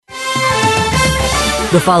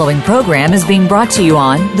The following program is being brought to you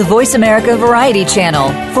on the Voice America Variety Channel.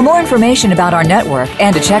 For more information about our network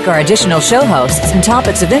and to check our additional show hosts and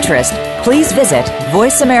topics of interest, please visit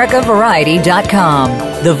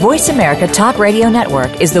voiceamericavariety.com. The Voice America Talk Radio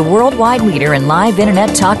Network is the worldwide leader in live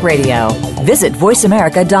Internet talk radio. Visit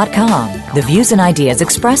voiceamerica.com. The views and ideas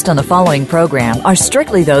expressed on the following program are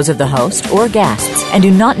strictly those of the host or guests and do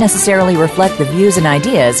not necessarily reflect the views and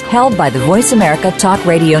ideas held by the Voice America Talk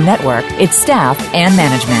Radio Network, its staff, and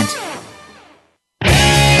management.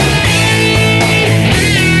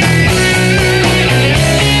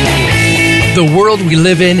 The world we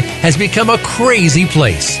live in has become a crazy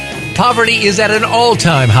place. Poverty is at an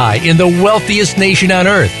all-time high in the wealthiest nation on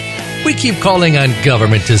earth. We keep calling on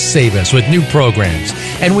government to save us with new programs,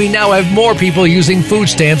 and we now have more people using food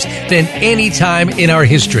stamps than any time in our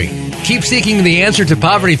history. Keep seeking the answer to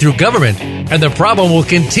poverty through government, and the problem will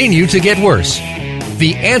continue to get worse.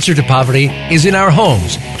 The answer to poverty is in our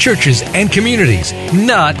homes, churches, and communities,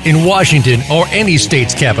 not in Washington or any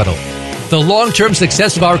state's capital. The long-term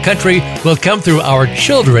success of our country will come through our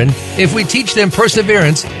children if we teach them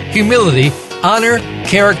perseverance, humility, honor,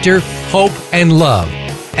 character, hope, and love.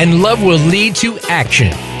 And love will lead to action.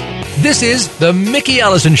 This is The Mickey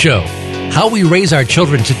Ellison Show. How we raise our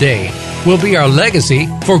children today will be our legacy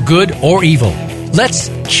for good or evil. Let's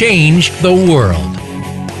change the world.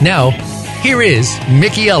 Now, here is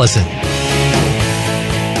Mickey Ellison.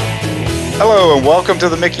 Hello and welcome to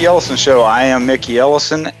the Mickey Ellison Show. I am Mickey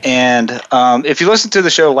Ellison, and if you listened to the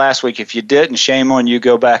show last week, if you didn't, shame on you,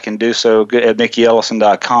 go back and do so at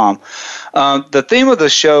mickeyellison.com. The theme of the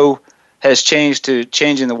show has changed to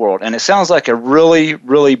changing the world, and it sounds like a really,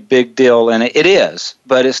 really big deal, and it is,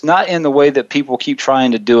 but it's not in the way that people keep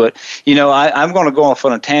trying to do it. You know, I'm going to go off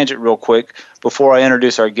on a tangent real quick before I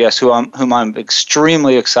introduce our guest, whom I'm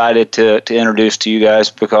extremely excited to introduce to you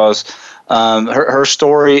guys, because her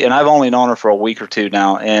story, and I've only known her for a week or two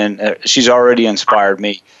now, and she's already inspired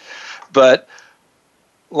me. But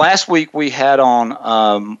last week we had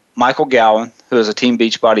on Michael Gowan, who is a Team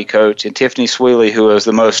Beachbody coach, and Tiffany Sweely, who is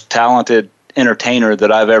the most talented entertainer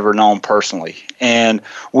that I've ever known personally. And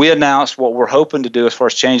we announced what we're hoping to do as far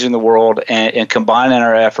as changing the world and combining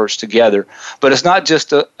our efforts together. But it's not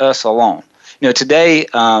just us alone. You know, today,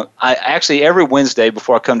 I actually every Wednesday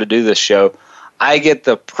before I come to do this show, I get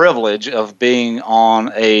the privilege of being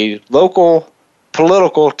on a local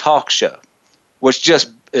political talk show, which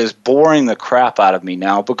just is boring the crap out of me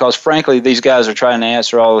now, because frankly, these guys are trying to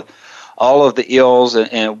answer all of the ills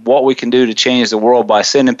and what we can do to change the world by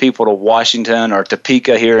sending people to Washington or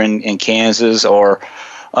Topeka here in Kansas, or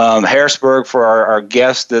Harrisburg for our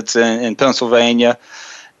guest that's in Pennsylvania.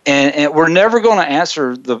 And we're never going to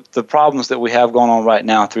answer the problems that we have going on right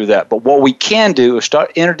now through that. But what we can do is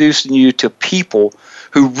start introducing you to people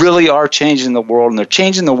who really are changing the world, and they're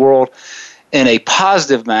changing the world in a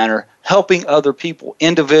positive manner, helping other people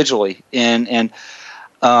individually. And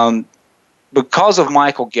because of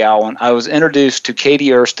Michael Gowan, I was introduced to Katy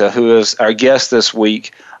Ursta, who is our guest this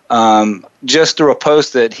week, just through a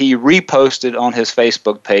post that he reposted on his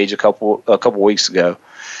Facebook page a couple weeks ago.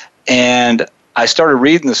 And I started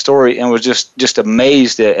reading the story and was just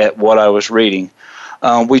amazed at what I was reading.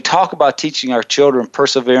 We talk about teaching our children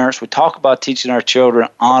perseverance. We talk about teaching our children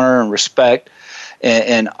honor and respect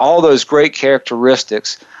and all those great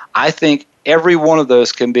characteristics. I think every one of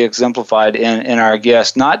those can be exemplified in our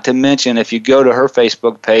guest. Not to mention, if you go to her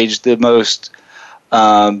Facebook page, the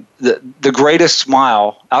greatest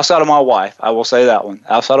smile outside of my wife, I will say that one,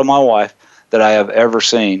 outside of my wife, that I have ever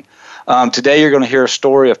seen. Today you're going to hear a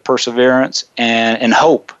story of perseverance and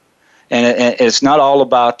hope. And it's not all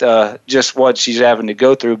about just what she's having to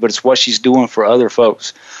go through, but it's what she's doing for other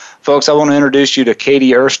folks. Folks, I want to introduce you to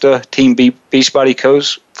Katy Ursta, Team Beachbody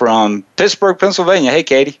coach from Pittsburgh, Pennsylvania. Hey,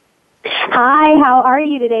 Katy. Hi, how are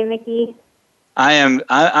you today, Mickey? I'm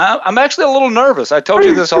actually a little nervous. I told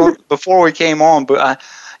you this before we came on, but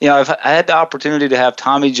I had the opportunity to have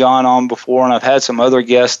Tommy John on before, and I've had some other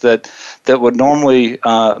guests that would normally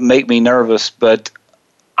make me nervous. But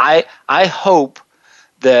I hope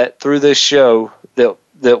that through this show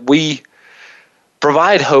that we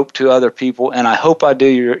provide hope to other people, and I hope I do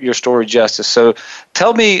your story justice. So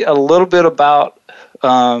tell me a little bit about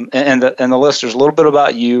and the listeners a little bit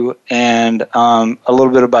about you and a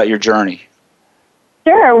little bit about your journey.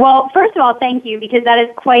 Sure. Well, first of all, thank you, because that is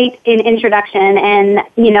quite an introduction, and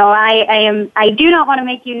I do not want to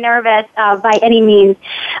make you nervous by any means.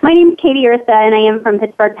 My name is Katy Ursta, and I am from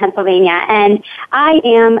Pittsburgh, Pennsylvania, and I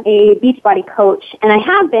am a Beachbody coach, and I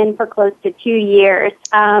have been for close to 2 years.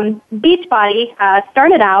 Beachbody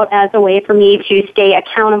started out as a way for me to stay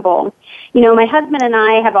accountable. My husband and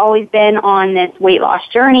I have always been on this weight loss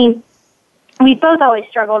journey. We both always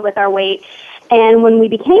struggled with our weight. And when we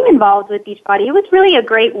became involved with Beachbody, it was really a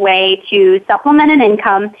great way to supplement an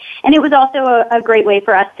income. And it was also a great way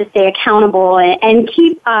for us to stay accountable and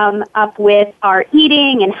keep up with our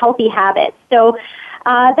eating and healthy habits. So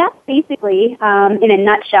that's basically, in a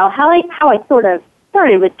nutshell, how I sort of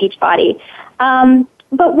started with Beachbody.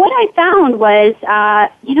 But what I found was, I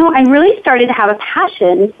really started to have a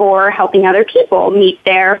passion for helping other people meet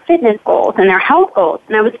their fitness goals and their health goals.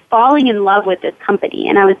 And I was falling in love with this company,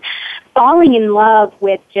 and I was falling in love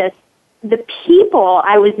with just the people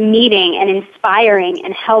I was meeting and inspiring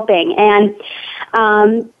and helping. And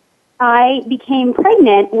I became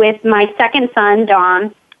pregnant with my second son,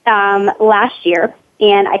 Dom, last year.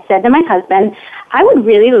 And I said to my husband, I would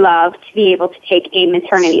really love to be able to take a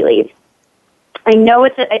maternity leave. I know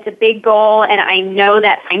it's a big goal, and I know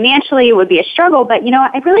that financially it would be a struggle, but,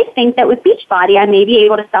 I really think that with Beachbody, I may be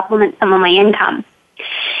able to supplement some of my income.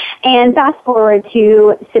 And fast forward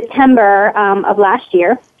to September of last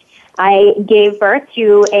year, I gave birth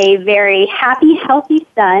to a very happy, healthy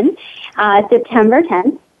son, September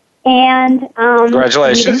 10th. And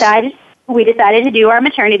congratulations. We decided to do our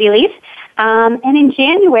maternity leave. And in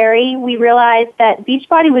January, we realized that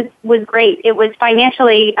Beachbody was great. It was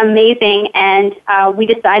financially amazing, and we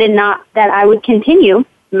decided that I would continue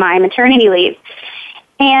my maternity leave.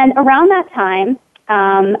 And around that time,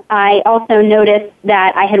 I also noticed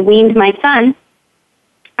that I had weaned my son,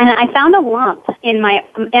 and I found a lump under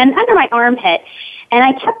my armpit. And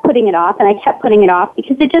I kept putting it off,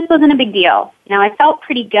 because it just wasn't a big deal. I felt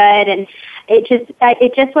pretty good, and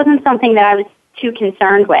it just wasn't something that I was too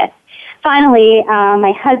concerned with. Finally,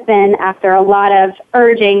 my husband, after a lot of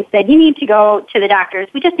urging, said, you need to go to the doctors.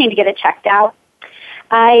 We just need to get it checked out.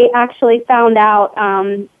 I actually found out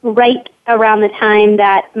right around the time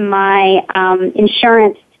that my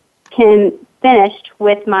insurance finished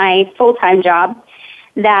with my full-time job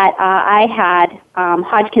that I had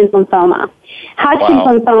Hodgkin's lymphoma. Hodgkin's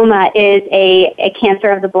lymphoma is a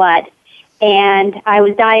cancer of the blood, and I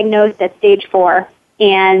was diagnosed at stage 4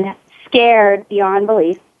 and scared beyond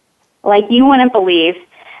belief. Like you wouldn't believe.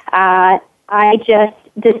 I just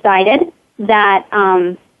decided that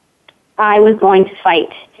I was going to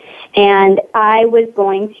fight, and I was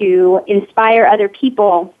going to inspire other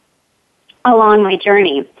people along my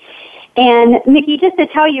journey. And Mickey, just to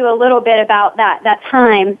tell you a little bit about that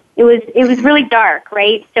time, it was really dark,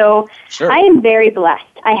 right? So sure. I am very blessed.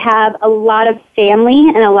 I have a lot of family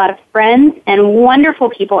and a lot of friends and wonderful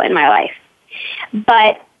people in my life.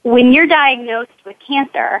 But when you're diagnosed with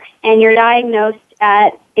cancer and you're diagnosed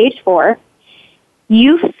at stage 4,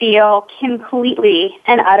 you feel completely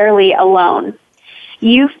and utterly alone.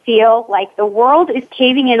 You feel like the world is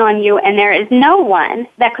caving in on you, and there is no one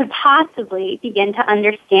that could possibly begin to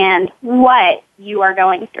understand what you are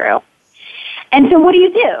going through. And so what do?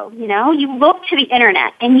 You look to the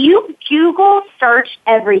internet and you Google search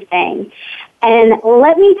everything. And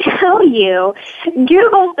let me tell you,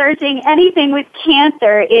 Google searching anything with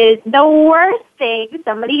cancer is the worst thing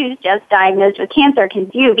somebody who's just diagnosed with cancer can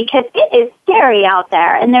do, because it is scary out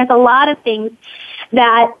there. And there's a lot of things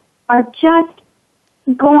that are just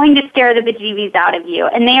going to scare the bejeebies out of you.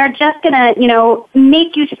 And they are just going to,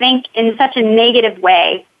 make you think in such a negative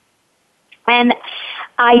way. And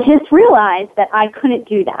I just realized that I couldn't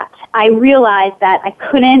do that. I realized that I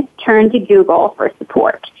couldn't turn to Google for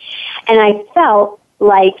support. And I felt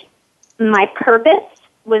like my purpose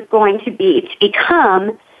was going to be to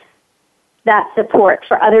become that support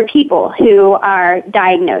for other people who are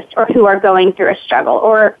diagnosed or who are going through a struggle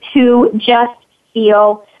or who just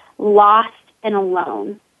feel lost and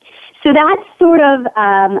alone. So that's sort of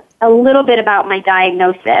a little bit about my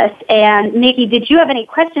diagnosis. And Nikki, did you have any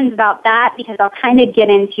questions about that? Because I'll kind of get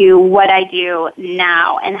into what I do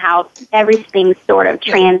now and how everything sort of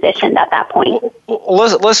transitioned at that point. Well,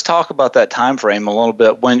 let's talk about that time frame a little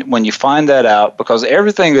bit when you find that out, because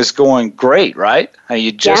everything is going great, right?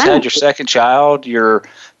 You just had your second child. Your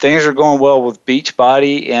things are going well with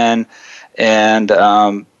Beachbody, and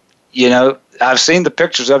I've seen the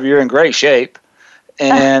pictures of you. You're in great shape.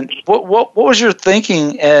 And what was your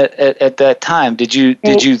thinking at that time? Did you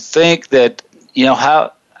think that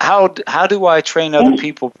how do I train other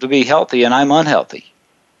people to be healthy and I'm unhealthy?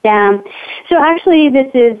 Yeah. So actually, this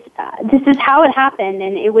is how it happened,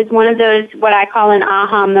 and it was one of those what I call an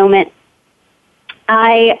aha moment.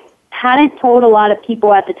 I hadn't told a lot of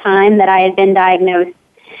people at the time that I had been diagnosed,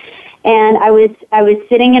 and I was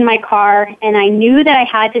sitting in my car, and I knew that I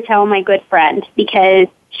had to tell my good friend because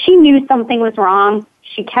she knew something was wrong.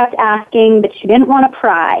 She kept asking, but she didn't want to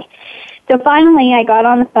pry. So finally, I got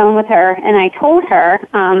on the phone with her, and I told her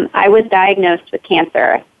I was diagnosed with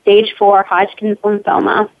cancer, stage 4 Hodgkin's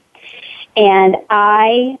lymphoma. And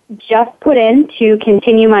I just put in to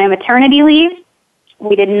continue my maternity leave.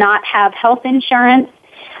 We did not have health insurance.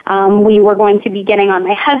 We were going to be getting on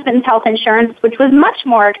my husband's health insurance, which was much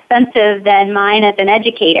more expensive than mine as an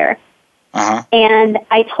educator. Uh-huh. And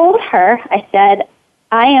I told her, I said,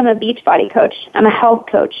 I am a Beachbody coach. I'm a health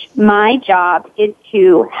coach. My job is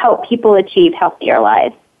to help people achieve healthier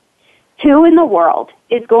lives. Who in the world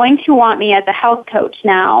is going to want me as a health coach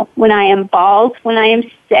now when I am bald, when I am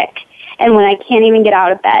sick, and when I can't even get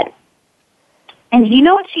out of bed? And you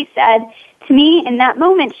know what she said to me in that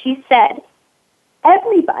moment? She said,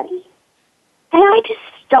 everybody. And I just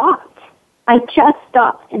stopped. I just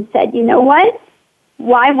stopped and said, you know what?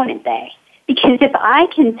 Why wouldn't they? Because if I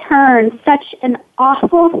can turn such an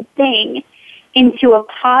awful thing into a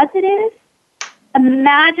positive,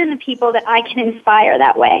 imagine the people that I can inspire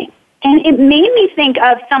that way. And it made me think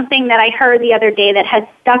of something that I heard the other day that has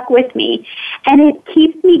stuck with me, and it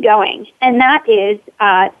keeps me going, and that is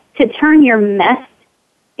to turn your mess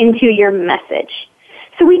into your message.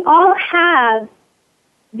 So we all have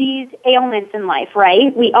these ailments in life,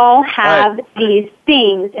 right? We all have these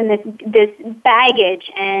things and this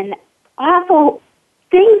baggage and awful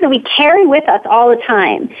things that we carry with us all the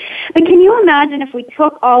time. But can you imagine if we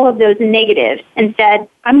took all of those negatives and said,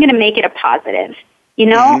 I'm going to make it a positive? You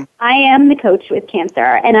know, I am the coach with cancer,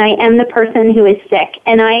 and I am the person who is sick,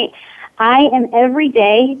 and I am every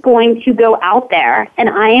day going to go out there, and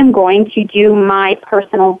I am going to do my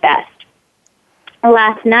personal best.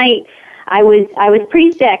 Last night, I was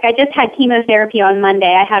pretty sick. I just had chemotherapy on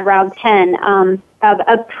Monday. I had round 10 of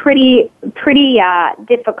a pretty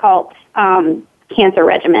difficult cancer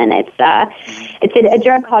regimen. It's a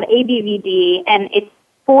drug called ABVD, and it's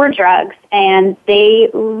 4 drugs, and they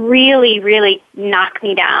really, really knock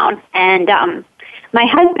me down. And my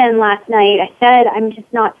husband last night, I said, I'm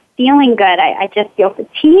just not feeling good. I just feel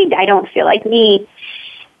fatigued. I don't feel like me.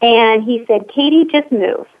 And he said, Katy, just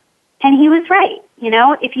move. And he was right. You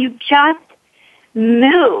know, if you just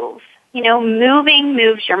move, you know, moving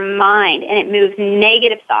moves your mind, and it moves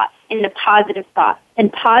negative thoughts into positive thoughts,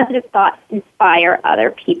 and positive thoughts inspire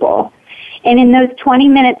other people. And in those 20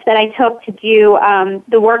 minutes that I took to do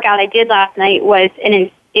the workout I did last night was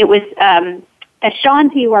a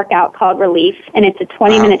Shanti workout called Relief, and it's a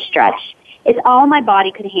 20-minute stretch. It's all my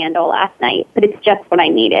body could handle last night, but it's just what I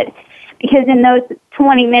needed. Because in those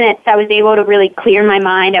 20 minutes, I was able to really clear my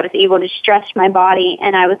mind, I was able to stretch my body,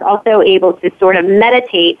 and I was also able to sort of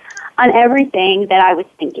meditate on everything that I was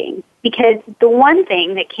thinking. Because the one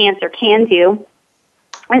thing that cancer can do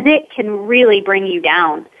is it can really bring you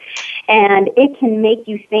down, and it can make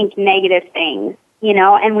you think negative things, you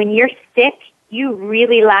know, and when you're sick, you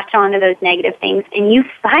really latch onto those negative things, and you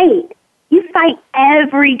fight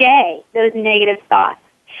every day those negative thoughts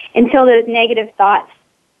until those negative thoughts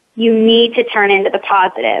you need to turn into the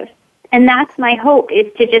positive. And that's my hope,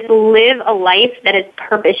 is to just live a life that is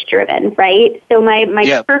purpose-driven, right? So my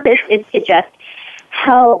purpose is to just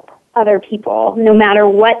help other people, no matter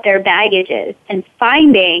what their baggage is, and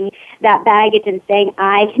finding that baggage and saying,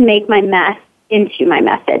 I can make my mess into my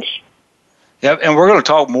message. Yep, and we're going to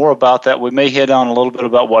talk more about that. We may hit on a little bit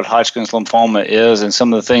about what Hodgkin's lymphoma is and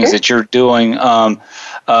some of the things that you're doing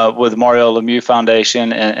with Mario Lemieux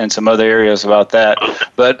Foundation and some other areas about that.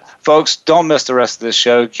 But, folks, don't miss the rest of this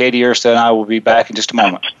show. Katy Ursta and I will be back in just a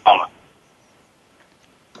moment.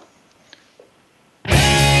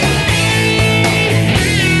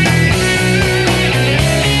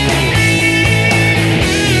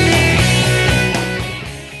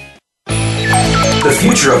 The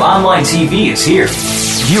future of online TV is here.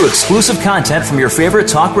 View exclusive content from your favorite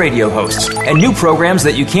talk radio hosts and new programs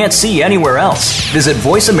that you can't see anywhere else. Visit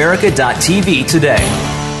voiceamerica.tv today.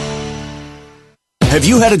 Have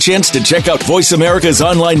you had a chance to check out Voice America's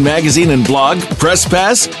online magazine and blog, Press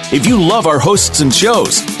Pass? If you love our hosts and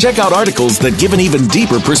shows, check out articles that give an even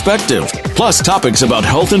deeper perspective. Plus topics about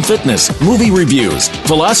health and fitness, movie reviews,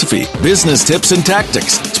 philosophy, business tips and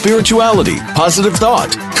tactics, spirituality, positive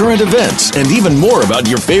thought, current events, and even more about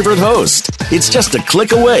your favorite host. It's just a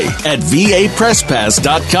click away at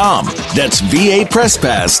vapresspass.com. That's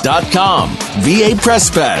vapresspass.com. VA Press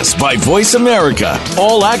Pass by Voice America.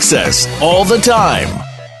 All access, all the time.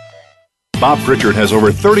 Bob Pritchard has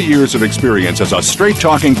over 30 years of experience as a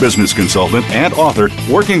straight-talking business consultant and author,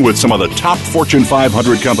 working with some of the top Fortune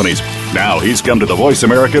 500 companies. Now he's come to the Voice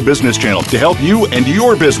America Business Channel to help you and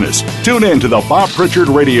your business. Tune in to the Bob Pritchard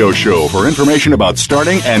Radio Show for information about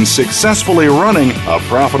starting and successfully running a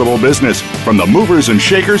profitable business. From the movers and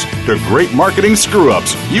shakers to great marketing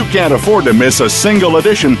screw-ups, you can't afford to miss a single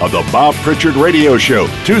edition of the Bob Pritchard Radio Show.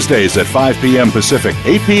 Tuesdays at 5 p.m. Pacific,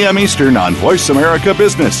 8 p.m. Eastern on Voice America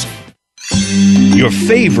Business. Your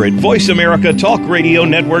favorite Voice America Talk Radio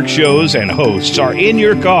Network shows and hosts are in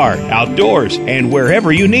your car, outdoors, and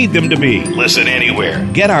wherever you need them to be. Listen anywhere.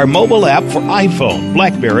 Get our mobile app for iPhone,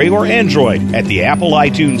 BlackBerry, or Android at the Apple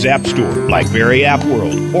iTunes App Store, BlackBerry App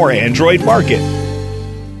World, or Android Market.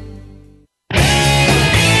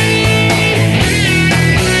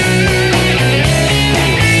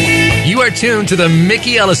 You are tuned to The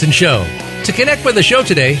Mickey Ellison Show. To connect with the show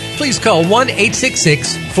today, please call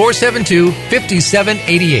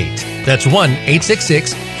 1-866-472-5788. That's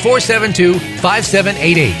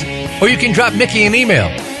 1-866-472-5788. Or you can drop Mickey an email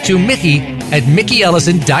to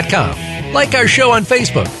mickey@mickeyellison.com. Like our show on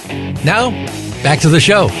Facebook. Now, back to the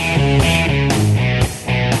show.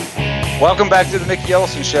 Welcome back to the Mickey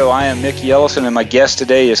Ellison Show. I am Mickey Ellison, and my guest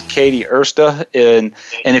today is Katy Ursta. And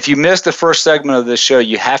if you missed the first segment of this show,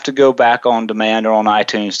 you have to go back on demand or on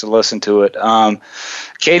iTunes to listen to it.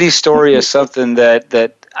 Katy's story is something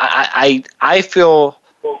that I feel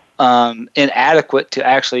inadequate to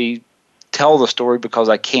actually tell the story because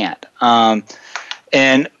I can't. And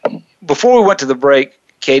before we went to the break,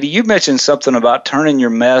 Katy, you mentioned something about turn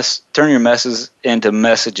your messes into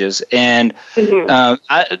messages, and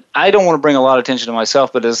I don't want to bring a lot of attention to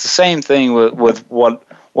myself, but it's the same thing with what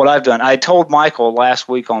I've done. I told Michael last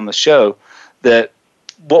week on the show that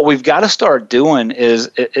what we've got to start doing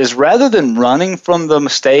is rather than running from the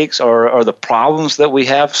mistakes or the problems that we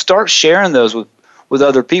have, start sharing those with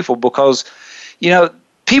other people, because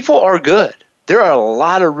people are good. There are a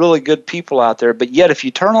lot of really good people out there, but yet if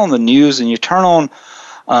you turn on the news and you turn on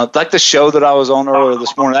like the show that I was on earlier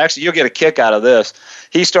this morning, actually, you'll get a kick out of this.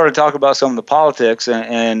 He started talking about some of the politics,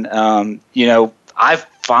 and I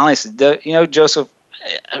finally said, Joseph,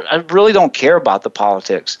 I really don't care about the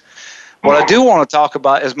politics. What I do want to talk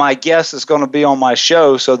about is my guest is going to be on my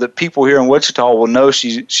show, so that people here in Wichita will know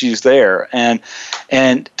she's there, and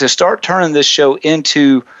to start turning this show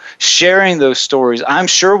into sharing those stories. I'm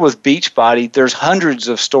sure with Beachbody, there's hundreds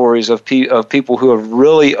of stories of people who have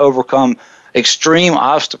really overcome extreme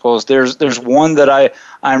obstacles. There's one that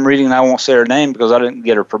I'm reading, and I won't say her name because I didn't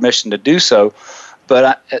get her permission to do so,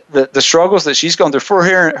 but the struggles that she's gone through for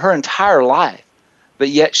her entire life, but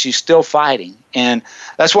yet she's still fighting. And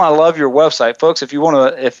that's why I love your website, folks. If you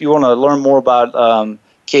want to learn more about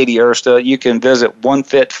Katy Ursta, you can visit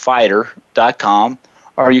onefitfighter.com,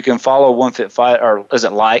 or you can follow OneFitFighter, or is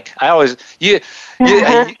it like? I always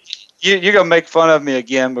You're going to make fun of me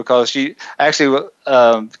again because she actually,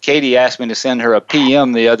 Katy asked me to send her a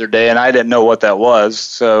PM the other day, and I didn't know what that was.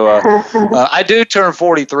 So I do turn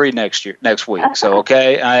 43 next week. So,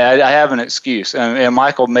 okay, I have an excuse. And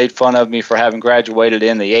Michael made fun of me for having graduated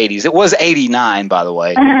in the 80s. It was 89, by the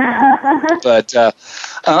way. But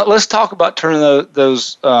let's talk about turning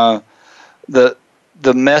those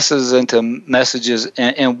the messes into messages,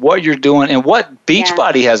 and what you're doing and what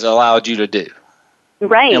Beachbody has allowed you to do.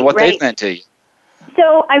 Right, and what right. they've meant to you.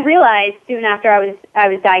 So I realized soon after I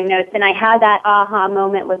was diagnosed, and I had that aha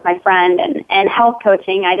moment with my friend and health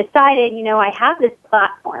coaching. I decided, I have this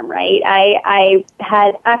platform, right? I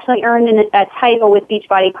had actually earned a title with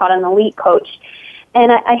Beachbody called an elite coach,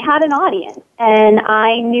 and I had an audience, and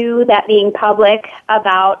I knew that being public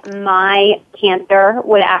about my cancer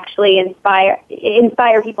would actually inspire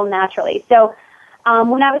people naturally. So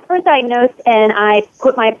when I was first diagnosed, and I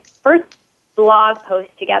put my first blog post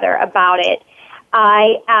together about it,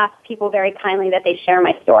 I asked people very kindly that they share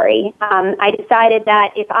my story. I decided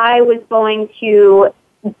that if I was going to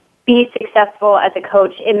be successful as a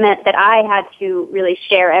coach, it meant that I had to really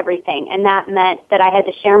share everything, and that meant that I had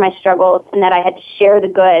to share my struggles, and that I had to share the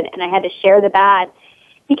good, and I had to share the bad,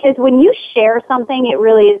 because when you share something, it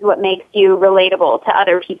really is what makes you relatable to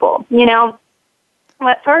other people.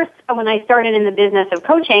 At first, when I started in the business of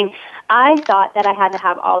coaching, I thought that I had to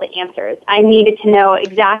have all the answers. I needed to know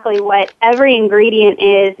exactly what every ingredient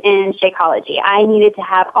is in Shakeology. I needed to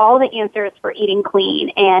have all the answers for eating clean,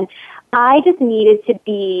 and I just needed to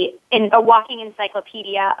be a walking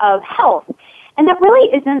encyclopedia of health. And that really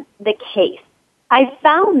isn't the case. I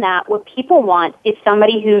found that what people want is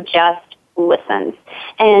somebody who just listens,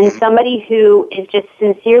 and somebody who is just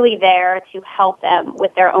sincerely there to help them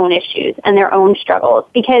with their own issues and their own struggles,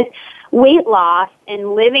 because weight loss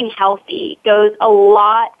and living healthy goes a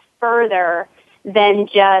lot further than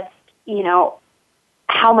just,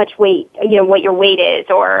 how much weight, what your weight is,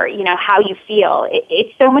 or, how you feel.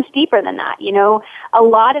 It's so much deeper than that. A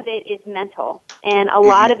lot of it is mental, and a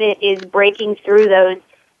lot of it is breaking through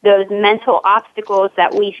those mental obstacles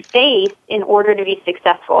that we face in order to be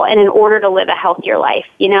successful and in order to live a healthier life,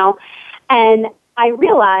 And I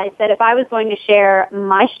realized that if I was going to share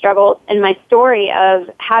my struggles and my story of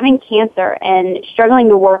having cancer and struggling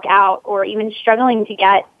to work out or even struggling to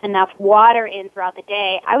get enough water in throughout the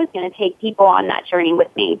day, I was going to take people on that journey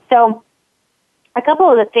with me. So a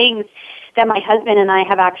couple of the things that my husband and I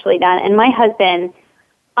have actually done, and my husband,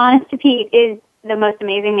 honest to Pete, is the most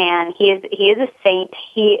amazing man. He is a saint.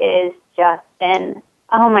 He is just been,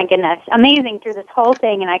 oh my goodness, amazing through this whole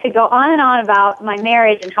thing. And I could go on and on about my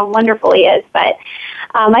marriage and how wonderful he is, but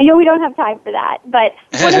I know we don't have time for that. But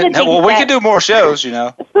one of the things we can do more shows,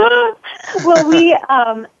 Well,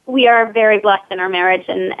 we are very blessed in our marriage,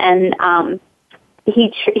 and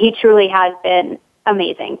he truly has been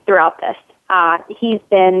amazing throughout this. He's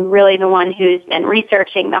been really the one who's been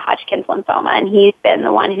researching the Hodgkin's lymphoma, and he's been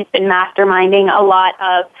the one who's been masterminding a lot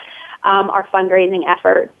of our fundraising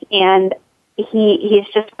efforts. And he's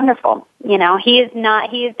just wonderful. He is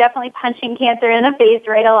definitely punching cancer in the face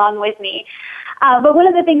right along with me. But one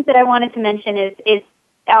of the things that I wanted to mention is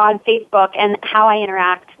on Facebook and how I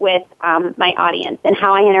interact with my audience and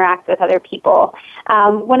how I interact with other people.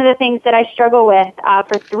 One of the things that I struggle with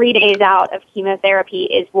for 3 days out of chemotherapy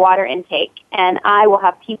is water intake. And I will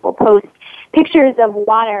have people post pictures of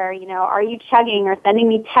water, are you chugging, or sending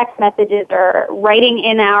me text messages or writing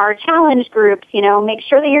in our challenge groups, make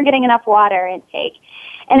sure that you're getting enough water intake.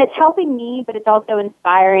 And it's helping me, but it's also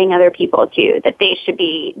inspiring other people too, that they should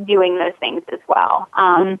be doing those things as well.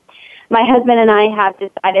 My husband and I have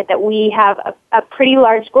decided that we have a pretty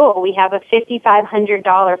large goal. We have a $5,500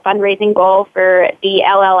 fundraising goal for the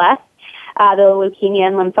LLS, the Leukemia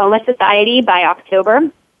and Lymphoma Society, by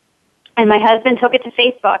October. And my husband took it to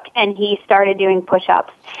Facebook, and he started doing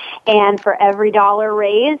push-ups. And for every dollar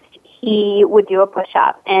raised, he would do a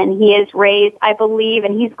push-up. And he has raised, I believe,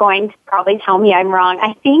 and he's going to probably tell me I'm wrong,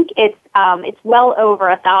 I think it's well over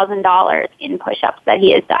 $1,000 in push-ups that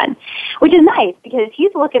he has done, which is nice because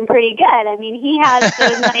he's looking pretty good. I mean, he has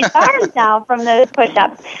those nice arms now from those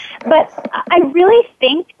push-ups. But I really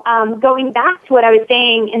think, going back to what I was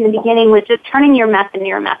saying in the beginning, was just turning your mess into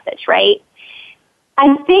your message, right?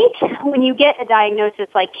 I think when you get a diagnosis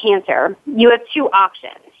like cancer, you have two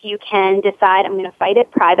options. You can decide, I'm going to fight it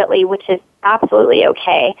privately, which is absolutely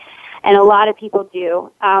okay, and a lot of people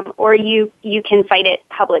do, or you can fight it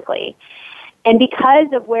publicly. And because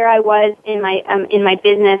of where I was in my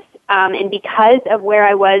business, and because of where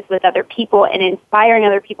I was with other people and inspiring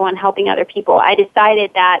other people and helping other people, I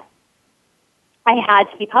decided that I had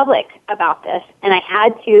to be public about this, and I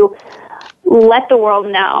had to let the world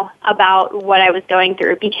know about what I was going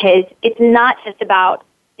through, because it's not just about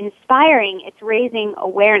inspiring, it's raising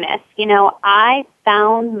awareness. I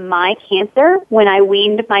found my cancer when I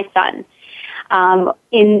weaned my son.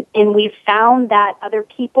 And we've found that other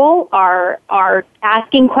people are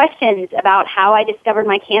asking questions about how I discovered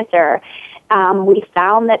my cancer. We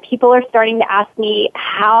found that people are starting to ask me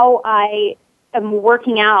how I am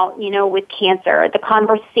working out, with cancer, the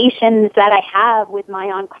conversations that I have with my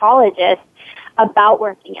oncologist about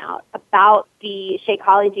working out, about the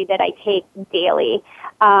Shakeology that I take daily.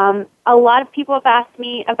 A lot of people have asked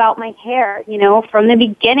me about my hair. From the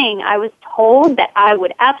beginning, I was told that I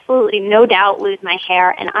would absolutely, no doubt, lose my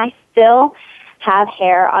hair, and I still have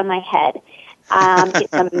hair on my head.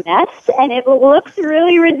 It's a mess, and it looks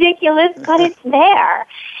really ridiculous, but it's there.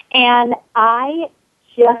 And I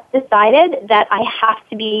just decided that I have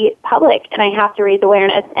to be public, and I have to raise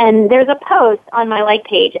awareness. And there's a post on my like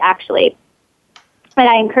page, actually, that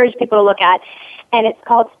I encourage people to look at, and it's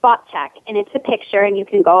called Spot Check, and it's a picture, and you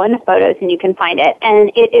can go into photos and you can find it,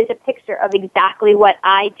 and it is a picture of exactly what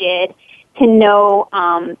I did to know,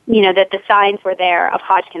 that the signs were there of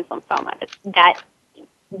Hodgkin's lymphoma, that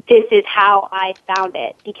this is how I found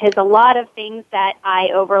it, because a lot of things that I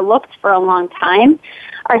overlooked for a long time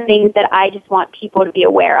are things that I just want people to be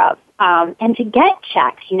aware of. And to get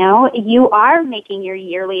checked, you are making your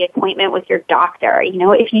yearly appointment with your doctor.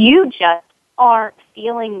 If you just aren't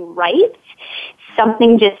feeling right,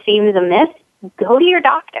 something just seems amiss, go to your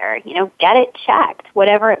doctor, get it checked,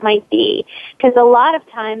 whatever it might be. Because a lot of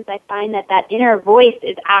times I find that inner voice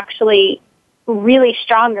is actually really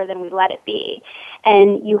stronger than we let it be.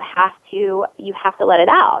 And you have to let it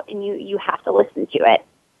out, and you have to listen to it.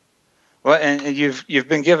 Well, and you've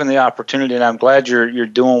been given the opportunity, and I'm glad you're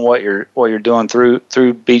doing what you're doing through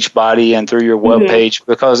Beachbody and through your webpage,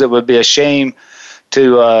 because it would be a shame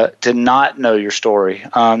to not know your story.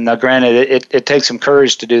 Now, granted, it takes some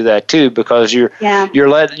courage to do that too, because you're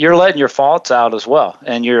letting your faults out as well,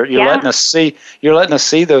 and you're letting us see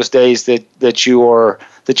those days that you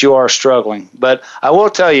are struggling. But I will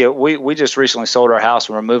tell you, we just recently sold our house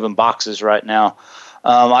and we're moving boxes right now.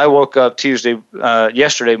 I woke up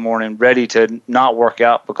yesterday morning ready to not work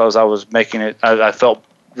out because I was making it. I felt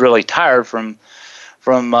really tired from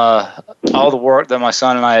all the work that my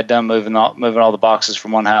son and I had done moving all the boxes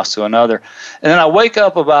from one house to another. And then I wake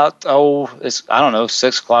up about 6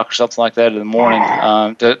 o'clock or something like that in the morning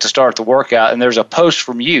to start the workout, and there's a post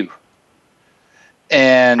from you.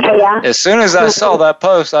 And as soon as I saw that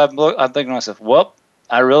post, I'm thinking to myself, well,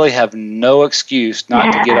 I really have no excuse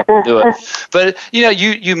not to get up and do it. But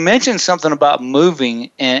you mentioned something about moving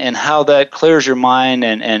and how that clears your mind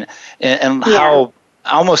and how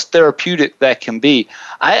almost therapeutic that can be.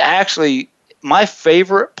 My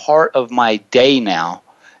favorite part of my day now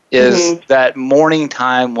is that morning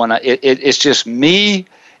time when it's just me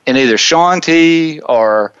and either Sean T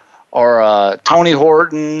or Tony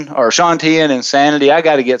Horton or Sean T and Insanity. I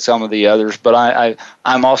got to get some of the others, but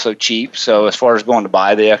I'm also cheap. So as far as going to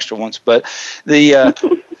buy the extra ones, but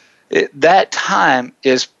that time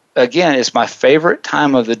is. Again, it's my favorite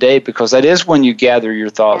time of the day because that is when you gather your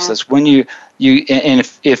thoughts. That's when you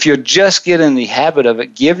and if you just get in the habit of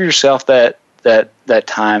it, give yourself that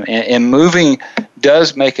time. And moving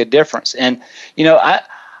does make a difference. And I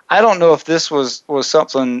don't know if this was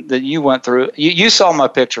something that you went through. You saw my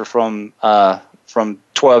picture from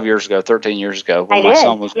 12 years ago, 13 years ago when my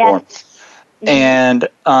son was born. And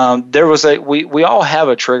there was we all have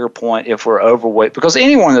a trigger point if we're overweight, because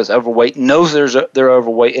anyone that's overweight knows they're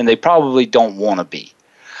overweight and they probably don't want to be.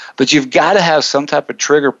 But you've got to have some type of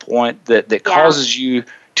trigger point that causes you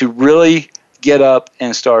to really get up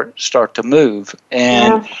and start to move.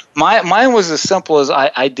 And mine was as simple as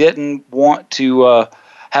I didn't want to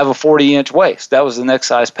have a 40-inch waist. That was the next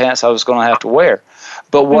size pants I was going to have to wear.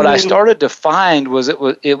 But what I started to find was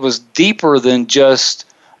it was deeper than just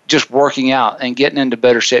working out and getting into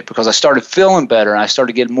better shape, because I started feeling better and I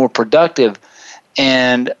started getting more productive.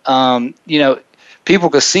 And, people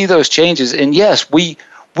could see those changes. And yes, we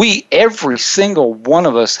every single one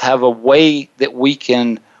of us have a way that we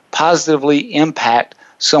can positively impact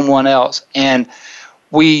someone else. And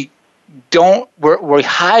we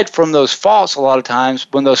hide from those faults a lot of times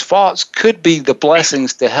when those faults could be the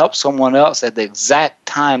blessings to help someone else at the exact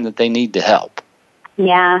time that they need to help.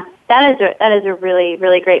 Yeah. That is a really,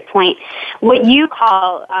 really great point. What you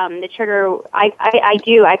call the trigger,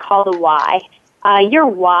 I call the why. Your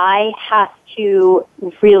why has to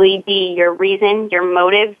really be your reason, your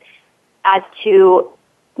motive as to,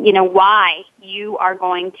 why you are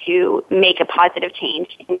going to make a positive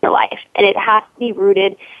change in your life. And it has to be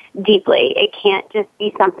rooted deeply. It can't just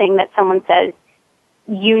be something that someone says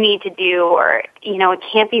you need to do, or, it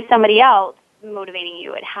can't be somebody else motivating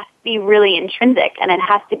you. It has to be really intrinsic, and it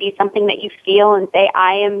has to be something that you feel and say,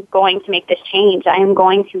 I am going to make this change. I am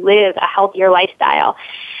going to live a healthier lifestyle.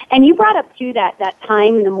 And you brought up too that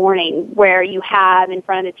time in the morning where you have in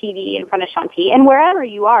front of the TV, in front of Shanti, and wherever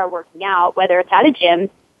you are working out, whether it's at a gym,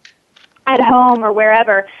 at home, or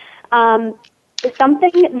wherever.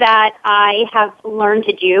 Something that I have learned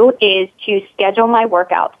to do is to schedule my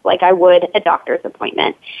workouts like I would a doctor's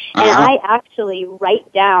appointment. And I actually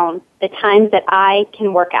write down the times that I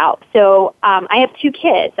can work out. So I have two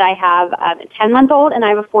kids. I have a 10-month-old and I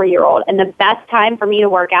have a 4-year-old. And the best time for me to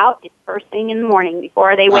work out is first thing in the morning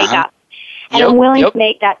before they wake up. And I'm willing to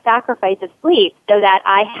make that sacrifice of sleep so that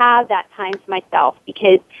I have that time to myself.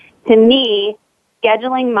 Because to me,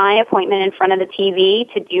 scheduling my appointment in front of the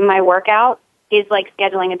TV to do my workout is like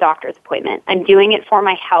scheduling a doctor's appointment. I'm doing it for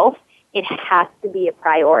my health. It has to be a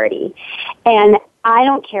priority. And I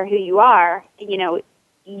don't care who you are,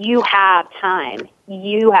 you have time.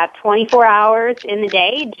 You have 24 hours in the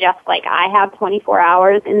day, just like I have 24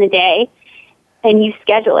 hours in the day, and you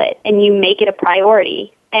schedule it and you make it a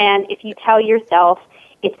priority. And if you tell yourself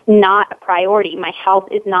it's not a priority, my health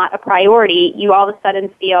is not a priority, you all of a sudden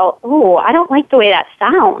feel, oh, I don't like the way that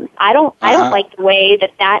sounds. I don't like the way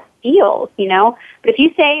that feels, But if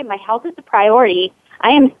you say my health is a priority,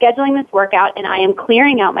 I am scheduling this workout and I am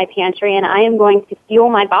clearing out my pantry and I am going to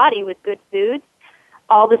fuel my body with good foods,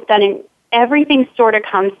 all of a sudden everything sort of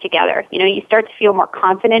comes together. You start to feel more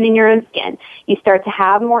confident in your own skin. You start to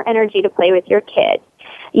have more energy to play with your kids.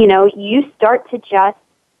 You start to just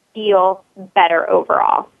feel better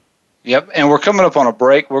overall. Yep, and we're coming up on a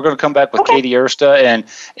break. We're going to come back with Katy Ursta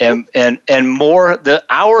and more. The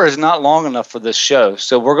hour is not long enough for this show,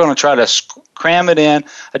 so we're going to try to cram it in.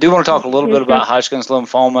 I do want to talk a little bit about Hodgkin's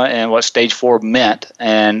lymphoma and what stage 4 meant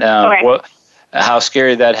and how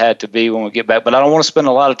scary that had to be when we get back. But I don't want to spend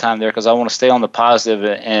a lot of time there because I want to stay on the positive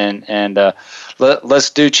and let's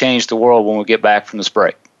do change the world when we get back from this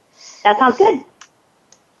break. That sounds good.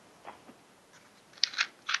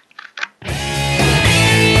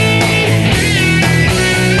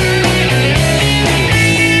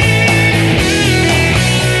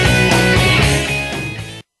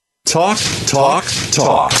 Talk, talk,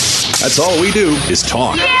 talk. That's all we do is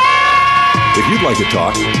talk. If you'd like to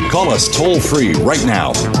talk, call us toll-free right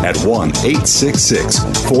now at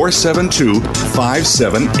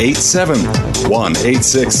 1-866-472-5787.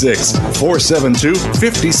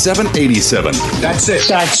 1-866-472-5787. That's it.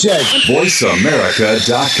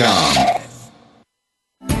 VoiceAmerica.com.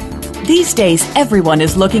 These days, everyone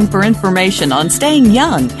is looking for information on staying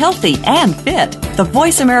young, healthy, and fit. The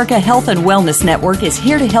Voice America Health and Wellness Network is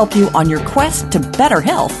here to help you on your quest to better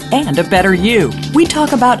health and a better you. We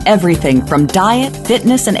talk about everything from diet,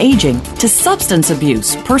 fitness, and aging to substance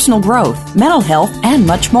abuse, personal growth, mental health, and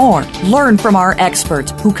much more. Learn from our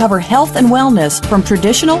experts who cover health and wellness from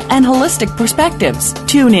traditional and holistic perspectives.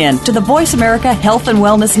 Tune in to the Voice America Health and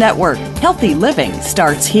Wellness Network. Healthy living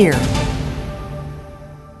starts here.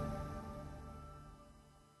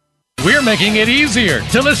 We're making it easier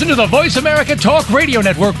to listen to the Voice America Talk Radio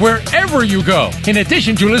Network wherever you go. In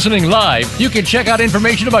addition to listening live, you can check out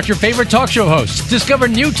information about your favorite talk show hosts, discover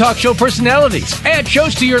new talk show personalities, add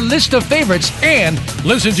shows to your list of favorites, and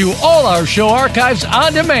listen to all our show archives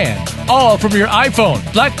on demand. All from your iPhone,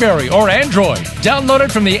 BlackBerry, or Android. Download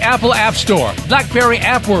it from the Apple App Store, BlackBerry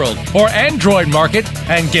App World, or Android Market,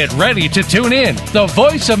 and get ready to tune in. The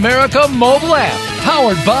Voice America mobile app,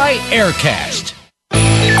 powered by Aircast.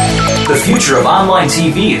 The future of online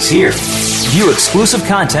TV is here. View exclusive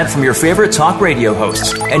content from your favorite talk radio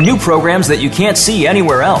hosts and new programs that you can't see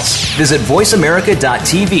anywhere else. Visit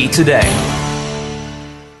voiceamerica.tv today.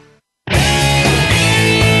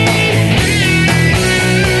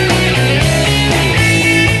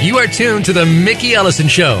 You are tuned to The Mickey Ellison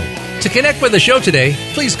Show. To connect with the show today,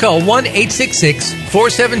 please call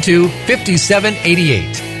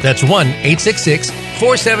 1-866-472-5788. That's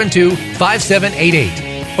 1-866-472-5788.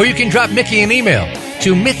 Or you can drop Mickey an email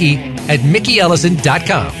to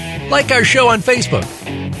mickey@mickeyellison.com. Like our show on Facebook.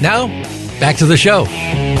 Now, back to the show.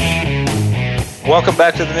 Welcome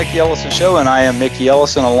back to the Mickey Ellison Show, and I am Mickey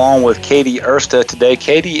Ellison along with Katy Ursta today.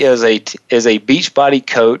 Katy is a Beachbody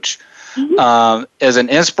coach, as an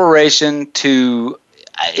inspiration to.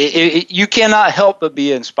 You cannot help but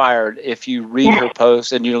be inspired if you read her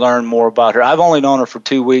posts and you learn more about her. I've only known her for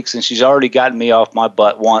 2 weeks, and she's already gotten me off my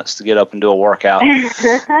butt once to get up and do a workout.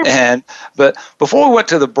 But before we went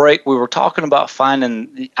to the break, we were talking about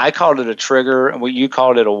finding. I called it a trigger, and you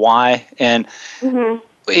called it a why. And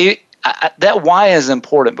that why is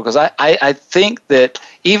important because I think that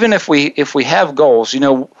even if we have goals,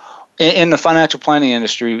 in the financial planning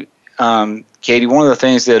industry. Katy, one of the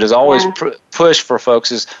things that is always pushed for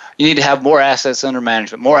folks is you need to have more assets under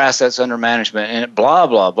management, and blah,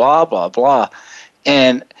 blah, blah, blah, blah.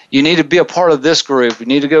 And you need to be a part of this group. You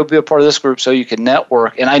need to go be a part of this group so you can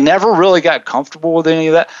network. And I never really got comfortable with any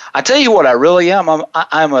of that. I tell you what I really am.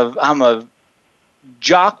 I'm a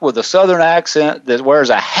jock with a southern accent that wears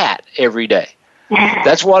a hat every day.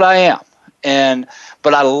 That's what I am.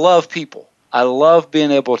 But I love people. I love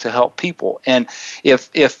being able to help people. And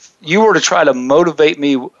if you were to try to motivate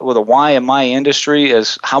me with a why in my industry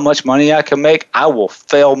as how much money I can make, I will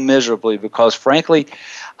fail miserably because, frankly,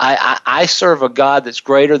 I serve a God that's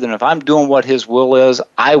greater than if I'm doing what His will is,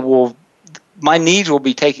 my needs will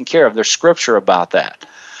be taken care of. There's scripture about that.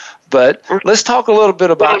 But let's talk a little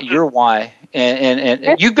bit about your why.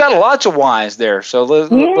 And you've got lots of whys there, so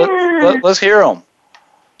let's hear them.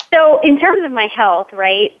 So in terms of my health,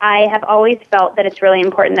 right, I have always felt that it's really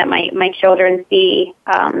important that my children see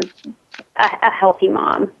a healthy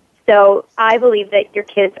mom. So I believe that your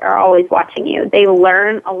kids are always watching you. They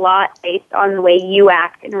learn a lot based on the way you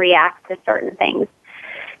act and react to certain things.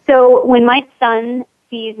 So when my son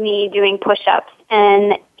sees me doing push-ups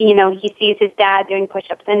and, he sees his dad doing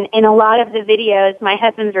push-ups, and in a lot of the videos, my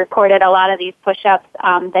husband's recorded a lot of these push-ups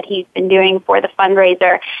that he's been doing for the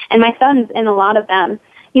fundraiser, and my son's in a lot of them.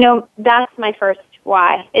 That's my first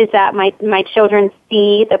why, is that my children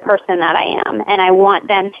see the person that I am, and I want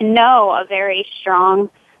them to know a very strong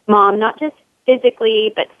mom, not just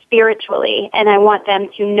physically, but spiritually, and I want them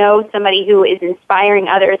to know somebody who is inspiring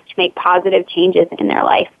others to make positive changes in their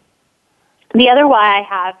life. The other why I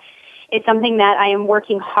have It's something that I am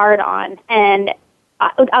working hard on. And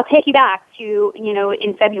I'll take you back to,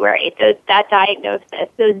 in February, that diagnosis,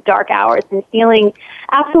 those dark hours, and feeling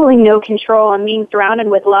absolutely no control and being surrounded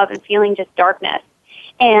with love and feeling just darkness.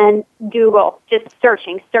 And Google, just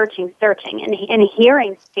searching, and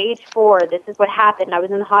hearing stage 4, this is what happened. I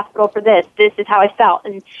was in the hospital for this is how I felt.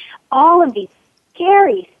 And all of these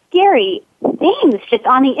scary things just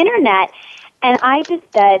on the internet. And I just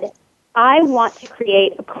said, I want to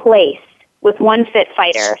create a place with One Fit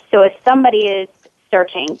Fighter. So if somebody is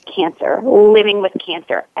searching cancer, living with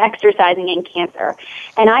cancer, exercising in cancer,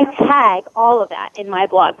 and I tag all of that in my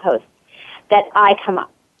blog posts, that I come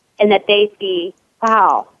up and that they see,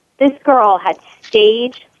 wow, this girl had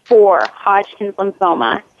stage 4 Hodgkin's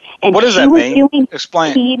lymphoma. And what does that mean? Doing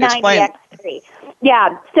Explain. P90X3.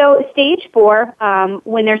 Yeah, so stage 4,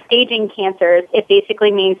 when they're staging cancers, it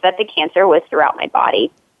basically means that the cancer was throughout my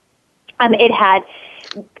body.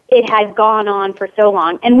 It had gone on for so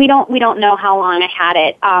long, and we don't know how long I had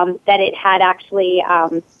it. That it had actually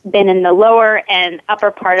been in the lower and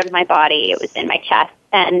upper part of my body. It was in my chest,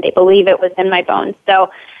 and they believe it was in my bones.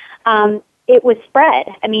 So it was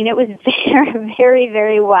spread. I mean, it was very, very,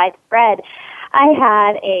 very widespread. I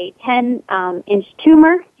had a 10-inch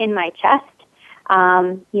tumor in my chest,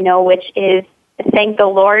 which is, thank the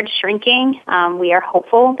Lord, shrinking. We are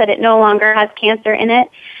hopeful that it no longer has cancer in it.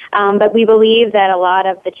 But we believe that a lot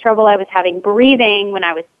of the trouble I was having breathing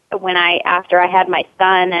after I had my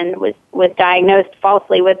son and was diagnosed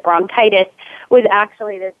falsely with bronchitis was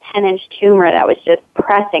actually this 10-inch tumor that was just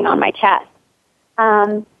pressing on my chest.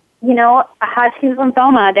 Hodgkin's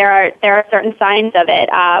lymphoma, there are certain signs of it.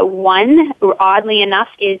 One, oddly enough,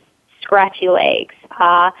 is scratchy legs,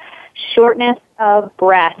 shortness of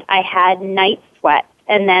breath. I had night sweats,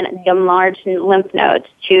 and then the enlarged lymph nodes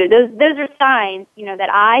too. Those are signs, that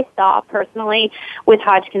I saw personally with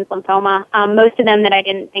Hodgkin's lymphoma. Most of them that I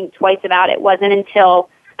didn't think twice about. It wasn't until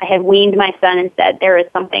I had weaned my son and said there is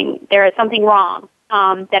something wrong,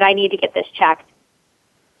 that I need to get this checked.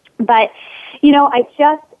 But, I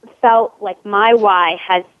just felt like my why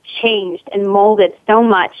has changed and molded so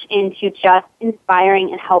much into just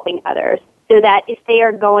inspiring and helping others, so that if they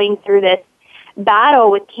are going through this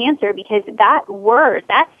battle with cancer, because that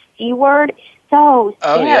C word, is so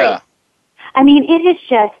scary. Oh, yeah. I mean, it is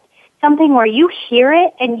just something where you hear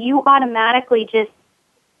it and you automatically just,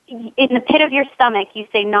 in the pit of your stomach, you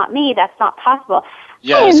say, not me, that's not possible.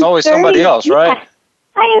 Yeah, it's always somebody else, right? Yeah.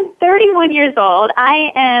 I am 31 years old.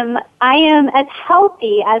 I am as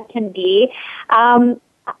healthy as can be.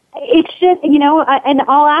 It's just, in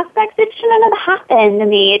all aspects, it shouldn't have happened to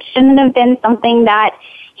me. It shouldn't have been something that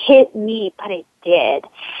hit me, but it did.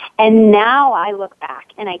 And now I look back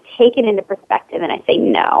and I take it into perspective and I say,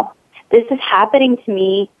 no, this is happening to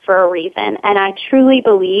me for a reason. And I truly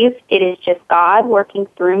believe it is just God working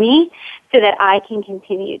through me so that I can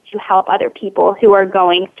continue to help other people who are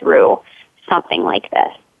going through something like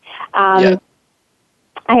this. I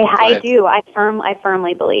do. I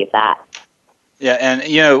firmly believe that. Yeah, and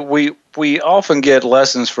we often get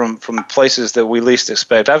lessons from places that we least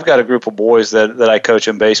expect. I've got a group of boys that I coach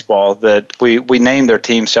in baseball that we named their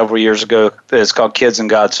team several years ago. It's called Kids in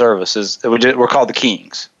God's Service. We're called the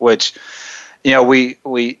Kings, which, but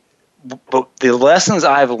the lessons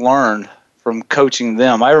I've learned from coaching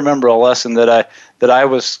them, I remember a lesson that I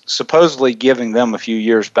was supposedly giving them a few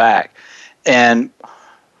years back. And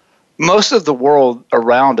most of the world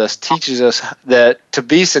around us teaches us that to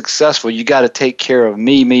be successful, you got to take care of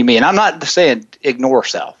me. And I'm not saying ignore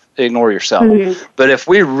yourself. Mm-hmm. But if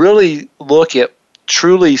we really look at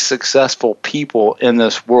truly successful people in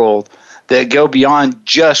this world that go beyond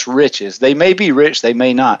just riches, they may be rich, they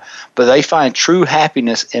may not, but they find true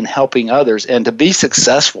happiness in helping others. And to be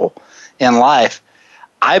successful in life,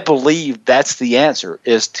 I believe that's the answer,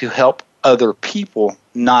 is to help other people,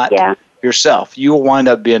 not yourself. You will wind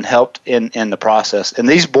up being helped in the process. And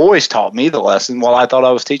these boys taught me the lesson while I thought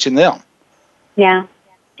I was teaching them. Yeah.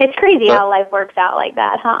 It's crazy how life works out like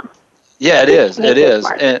that, huh? Yeah, it is. It is.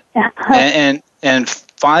 And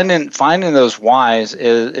finding those whys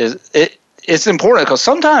it's important, because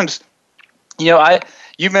sometimes,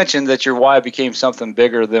 you mentioned that your why became something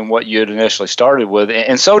bigger than what you had initially started with,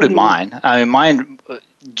 and so did mine. I mean, mine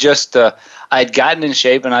just, I had gotten in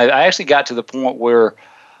shape, and I actually got to the point where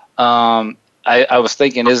I was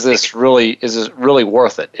thinking, is this really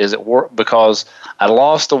worth it? Is it worth? Because I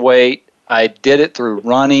lost the weight. I did it through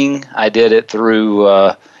running. I did it through,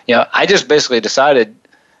 I just basically decided,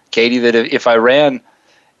 Katy, that if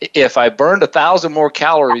I burned 1,000 more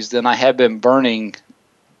calories than I had been burning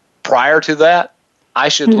prior to that, I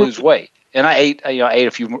should lose weight. And I ate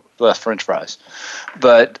a few less French fries.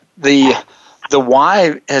 But the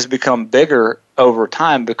why has become bigger over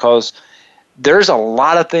time because there's a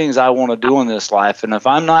lot of things I want to do in this life, and if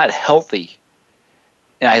I'm not healthy,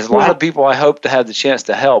 and there's a lot of people I hope to have the chance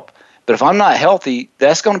to help, but if I'm not healthy,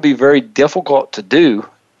 that's going to be very difficult to do.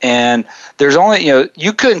 And there's only,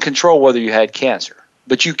 you couldn't control whether you had cancer,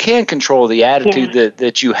 but you can control the attitude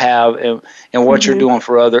that you have and what you're doing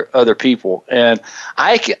for other people. And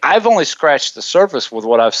I've only scratched the surface with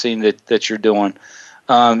what I've seen that you're doing.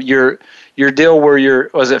 Your deal where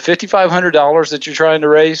was it $5,500 that you're trying to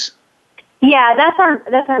raise? Yeah,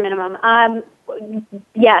 that's our minimum.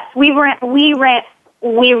 Yes, we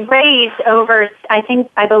raised over,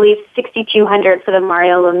 I believe, $6,200 for the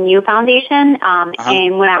Mario Lemieux Foundation,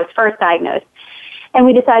 and when I was first diagnosed. And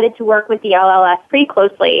we decided to work with the LLS pretty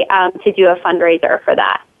closely to do a fundraiser for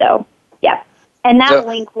that. So, yeah. And that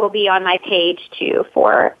link will be on my page, too,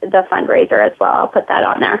 for the fundraiser as well. I'll put that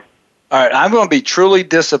on there. All right. I'm going to be truly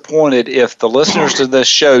disappointed if the listeners to this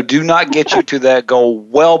show do not get you to that goal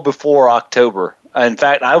well before October. In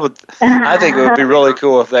fact, I think it would be really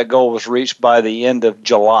cool if that goal was reached by the end of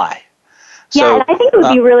July. Yeah, and I think it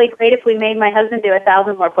would be really great if we made my husband do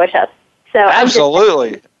 1,000 more push-ups. So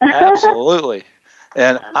absolutely. Absolutely.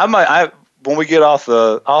 And when we get off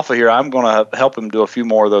of here, I'm going to help him do a few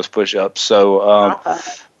more of those push-ups. So,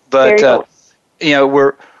 awesome. But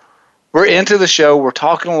cool. We're into the show. We're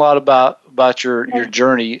talking a lot about your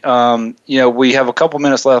journey. We have a couple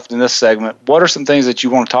minutes left in this segment. What are some things that you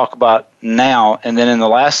want to talk about now? And then in the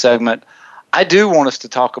last segment, I do want us to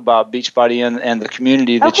talk about Beachbody and the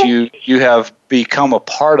community that you have become a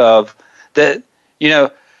part of. That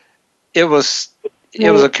it was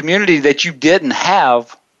a community that you didn't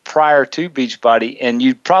have prior to Beachbody, and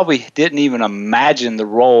you probably didn't even imagine the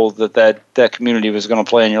role that community was going to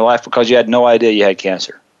play in your life because you had no idea you had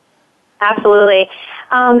cancer. Absolutely.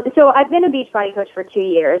 So I've been a Beachbody coach for 2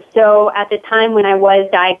 years. So at the time when I was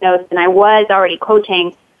diagnosed and I was already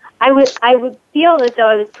coaching, I would feel as though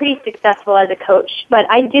I was pretty successful as a coach, but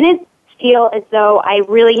I didn't feel as though I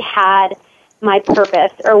really had my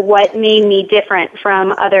purpose or what made me different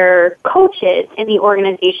from other coaches in the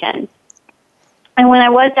organization. And when I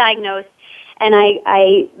was diagnosed and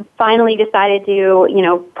I finally decided to,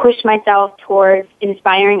 push myself towards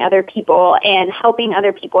inspiring other people and helping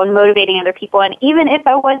other people and motivating other people, and even if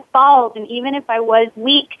I was bald and even if I was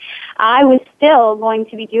weak, I was still going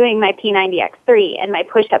to be doing my P90X3 and my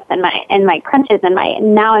push-ups and my crunches and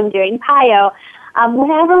now I'm doing PiYo.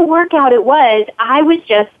 Whatever workout it was, I was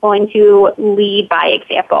just going to lead by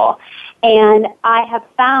example. And I have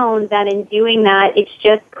found that in doing that, it's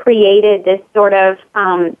just created this sort of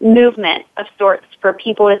movement of sorts for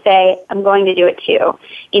people to say, I'm going to do it too.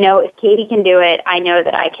 If Katy can do it, I know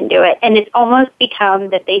that I can do it. And it's almost become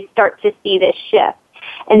that they start to see this shift.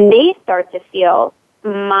 And they start to feel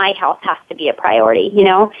my health has to be a priority.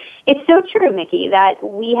 It's so true, Mickey, that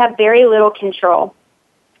we have very little control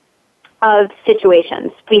of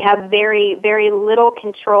situations. We have very, very little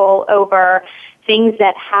control over things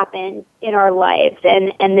that happen in our lives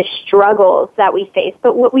and the struggles that we face.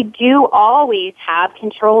 But what we do always have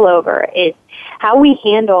control over is how we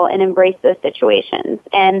handle and embrace those situations.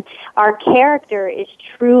 And our character is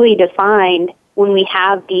truly defined when we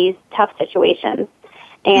have these tough situations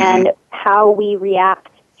and how we react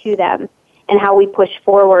to them and how we push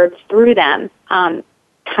forward through them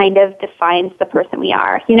kind of defines the person we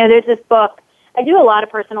are. There's this book. I do a lot of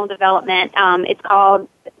personal development. It's called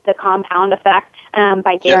The Compound Effect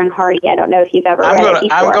by Darren Hardy. I don't know if you've ever read it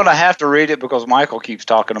before. I'm going to have to read it because Michael keeps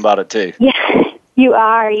talking about it too. Yeah, you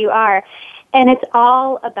are. And it's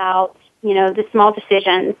all about, the small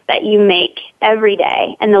decisions that you make every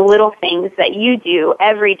day and the little things that you do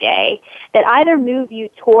every day that either move you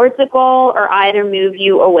towards a goal or either move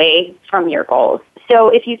you away from your goals. So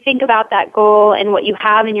if you think about that goal and what you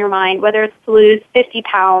have in your mind, whether it's to lose 50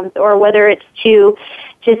 pounds or whether it's to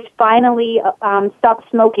just finally stop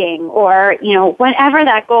smoking or, whatever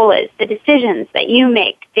that goal is, the decisions that you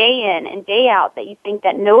make day in and day out that you think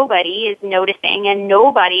that nobody is noticing and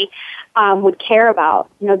nobody would care about,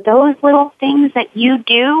 those little things that you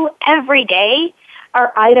do every day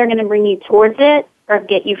are either going to bring you towards it or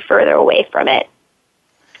get you further away from it.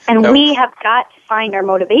 And we have got to find our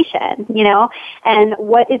motivation, and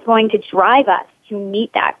what is going to drive us to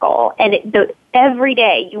meet that goal. And every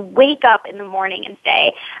day you wake up in the morning and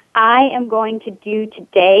say, I am going to do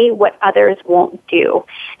today what others won't do.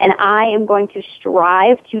 And I am going to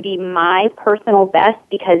strive to be my personal best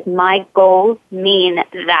because my goals mean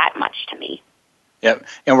that much to me. Yep.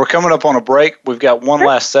 And we're coming up on a break. We've got one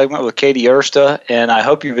last segment with Katy Ursta, and I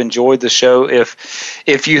hope you've enjoyed the show.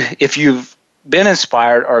 If you've been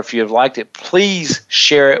inspired or if you've liked it, please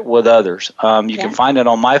share it with others. You can find it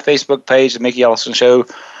on my Facebook page, the Mickey Ellison Show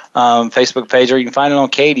Facebook page, or you can find it on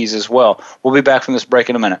Katy's as well. We'll be back from this break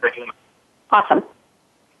in a minute. Awesome.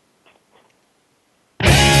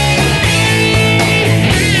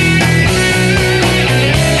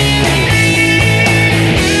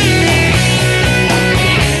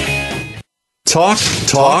 Talk,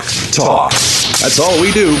 talk, talk. That's all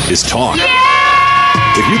we do is talk.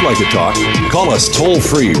 If you'd like to talk, call us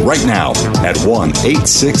toll-free right now at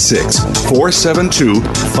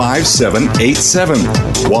 1-866-472-5787.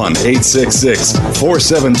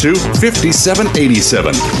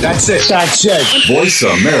 1-866-472-5787. That's it.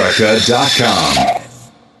 VoiceAmerica.com.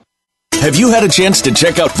 Have you had a chance to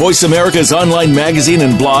check out Voice America's online magazine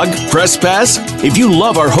and blog, Press Pass? If you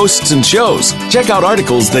love our hosts and shows, check out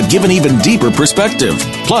articles that give an even deeper perspective.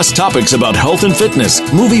 Plus topics about health and fitness,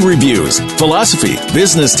 movie reviews, philosophy,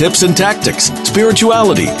 business tips and tactics,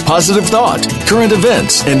 spirituality, positive thought, current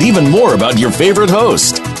events, and even more about your favorite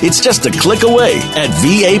host. It's just a click away at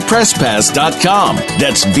vapresspass.com.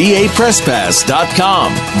 That's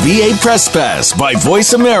vapresspass.com. VA Press Pass by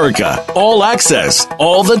Voice America. All access,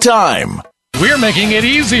 all the time. We're making it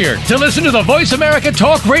easier to listen to the Voice America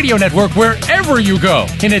Talk Radio Network wherever you go.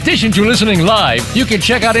 In addition to listening live, you can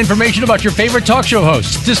check out information about your favorite talk show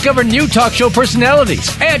hosts, discover new talk show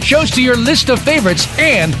personalities, add shows to your list of favorites,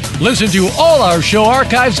 and listen to all our show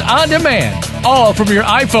archives on demand. All from your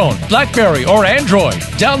iPhone, BlackBerry, or Android.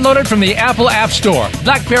 Download it from the Apple App Store,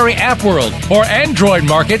 BlackBerry App World, or Android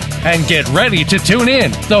Market, and get ready to tune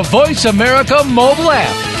in. The Voice America mobile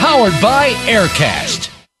app, powered by Aircast.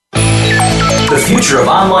 The future of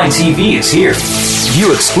online TV is here.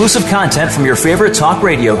 View exclusive content from your favorite talk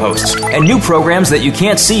radio hosts and new programs that you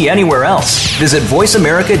can't see anywhere else. Visit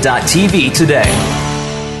voiceamerica.tv today.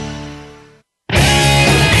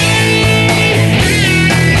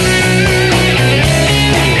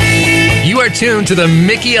 You are tuned to the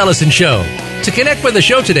Mickey Ellison Show. To connect with the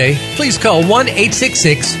show today, please call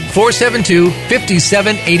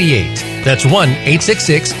 1-866-472-5788. That's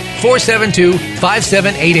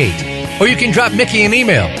 1-866-472-5788. Or you can drop Mickey an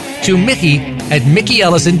email to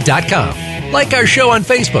mickey@mickeyellison.com. Like our show on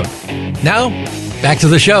Facebook. Now, back to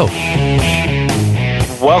the show.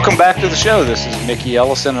 Welcome back to the show. This is Mickey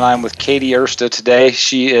Ellison, and I'm with Katy Ursta today.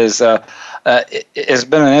 She is has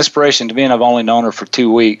been an inspiration to me, and I've only known her for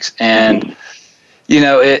 2 weeks. And,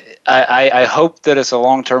 I hope that it's a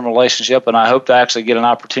long-term relationship, and I hope to actually get an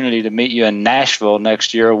opportunity to meet you in Nashville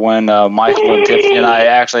next year when Michael and Tiffany and I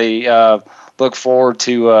actually look forward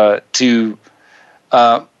to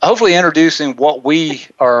hopefully introducing what we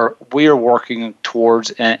are working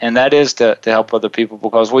towards, and that is to help other people,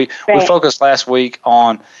 because we focused last week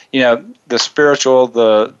on the spiritual,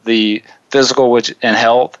 the physical, and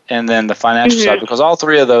health, and then the financial side, because all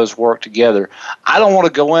three of those work together. I don't want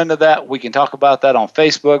to go into that. We can talk about that on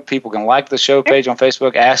Facebook. People can like the show page on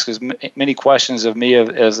Facebook, ask as many questions of me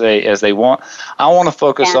as they want. I want to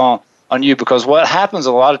focus on you, because what happens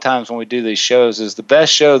a lot of times when we do these shows is the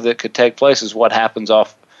best show that could take place is what happens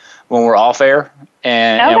when we're off air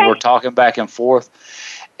and we're talking back and forth.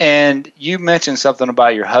 And you mentioned something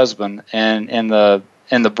about your husband and in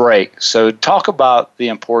the break. So talk about the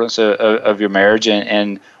importance of your marriage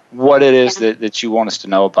and what it is that you want us to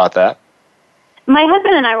know about that. My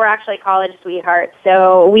husband and I were actually college sweethearts,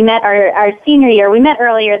 so we met our senior year. We met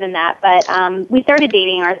earlier than that, but we started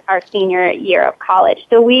dating our senior year of college.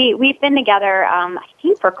 So we've been together, I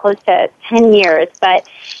think, for close to 10 years. But,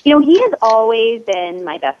 he has always been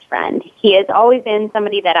my best friend. He has always been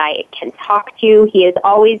somebody that I can talk to. He has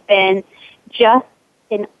always been just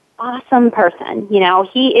an awesome person. He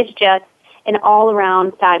is just an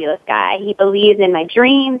all-around fabulous guy. He believes in my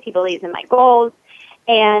dreams. He believes in my goals.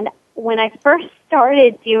 And when I first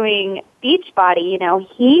started doing Beachbody,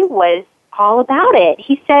 he was all about it.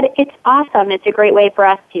 He said, it's awesome. It's a great way for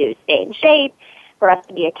us to stay in shape, for us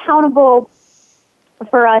to be accountable,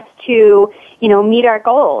 for us to, meet our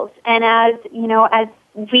goals. And as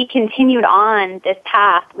we continued on this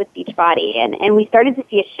path with Beachbody and we started to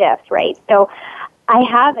see a shift, right? So I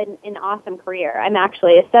have an awesome career. I'm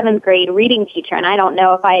actually a 7th grade reading teacher, and I don't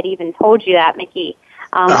know if I had even told you that, Mickey,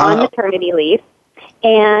 on maternity leave.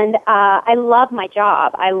 And I love my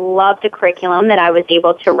job. I love the curriculum that I was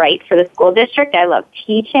able to write for the school district. I love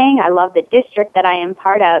teaching. I love the district that I am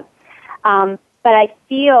part of. But I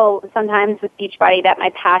feel sometimes with Beachbody that my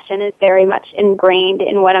passion is very much ingrained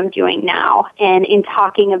in what I'm doing now and in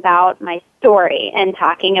talking about my story and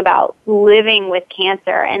talking about living with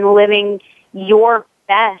cancer and living your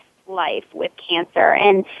best life with cancer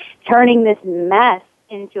and turning this mess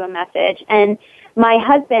into a message. And my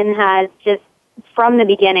husband has just from the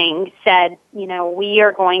beginning said, we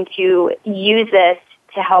are going to use this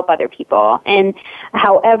to help other people. And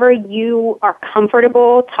however you are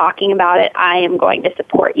comfortable talking about it, I am going to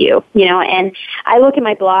support you, and I look at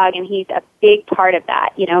my blog and he's a big part of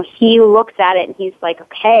that. He looks at it and he's like,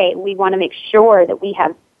 okay, we want to make sure that we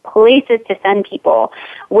have places to send people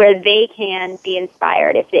where they can be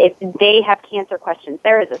inspired. If they have cancer questions,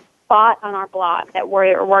 there is a spot on our blog that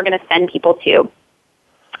we're going to send people to.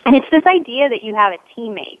 And it's this idea that you have a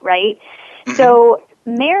teammate, right? Mm-hmm. So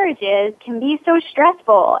marriages can be so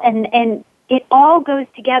stressful and it all goes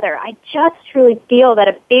together. I just truly feel that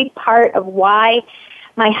a big part of why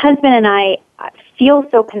my husband and I feel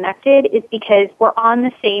so connected is because we're on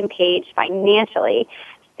the same page financially,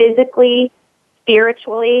 physically,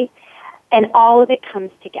 spiritually, and all of it comes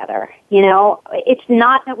together. It's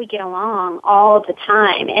not that we get along all of the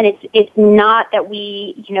time, and it's not that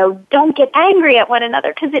we, don't get angry at one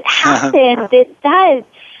another, because it happens, it does.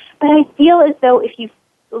 But I feel as though if you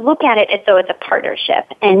look at it as though it's a partnership,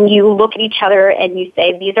 and you look at each other and you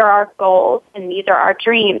say, these are our goals and these are our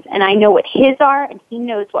dreams, and I know what his are and he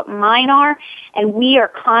knows what mine are, and we are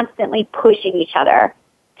constantly pushing each other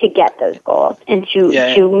to get those goals and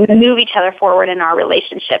to move each other forward in our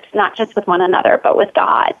relationships, not just with one another, but with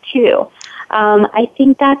God too. I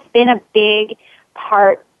think that's been a big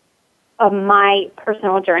part of my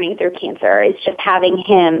personal journey through cancer, is just having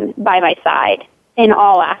him by my side in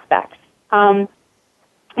all aspects. And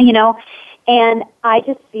I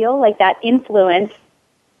just feel like that influence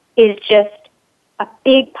is just a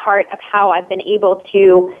big part of how I've been able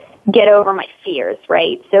to get over my fears,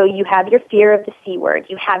 right? So you have your fear of the C word.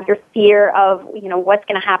 You have your fear of, what's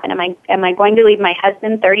going to happen? Am I going to leave my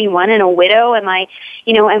husband 31 and a widow? Am I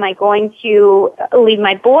going to leave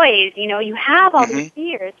my boys? You have all these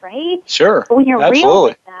fears, right? Sure. But when you're Absolutely. real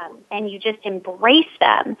with them and you just embrace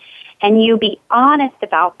them and you be honest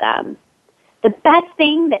about them, the best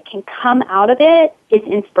thing that can come out of it is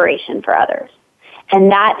inspiration for others.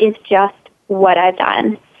 And that is just what I've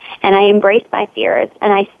done. And I embrace my fears,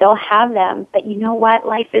 and I still have them. But you know what?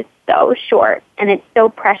 Life is so short, and it's so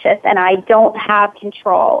precious, and I don't have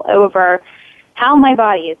control over how my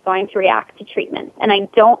body is going to react to treatment. And I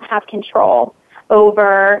don't have control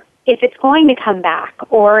over if it's going to come back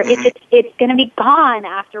or if it's going to be gone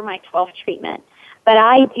after my 12th treatment. But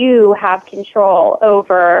I do have control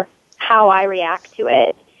over how I react to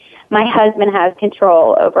it. My husband has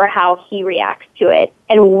control over how he reacts to it,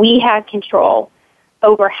 and we have control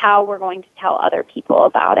over how we're going to tell other people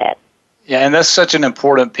about it. Yeah, and that's such an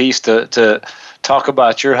important piece to talk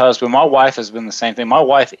about your husband. My wife has been the same thing. My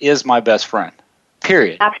wife is my best friend,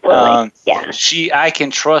 period. Absolutely, yeah. I can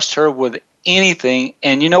trust her with anything,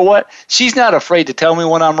 and you know what? She's not afraid to tell me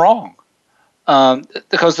when I'm wrong.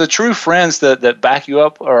 Because the true friends that back you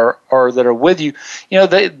up or that are with you,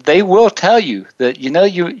 they will tell you that,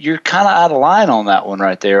 you're kind of out of line on that one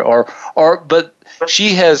right there. But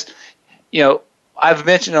she has, I've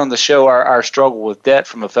mentioned on the show our struggle with debt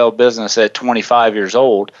from a failed business at 25 years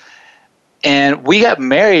old, and we got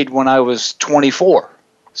married when I was 24.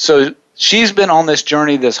 So she's been on this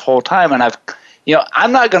journey this whole time, and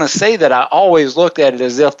I'm not going to say that I always looked at it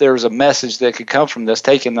as if there was a message that could come from this,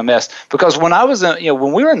 taking the mess, because when I was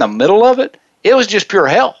when we were in the middle of it, it was just pure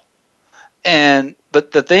hell.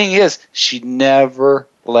 But the thing is, she never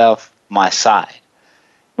left my side,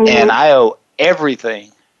 and I owe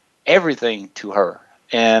everything to her.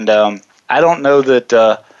 And I don't know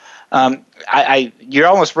that you're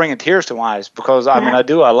almost bringing tears to my eyes, because I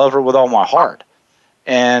do. I love her with all my heart.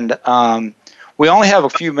 And we only have a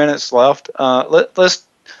few minutes left.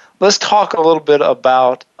 Let's talk a little bit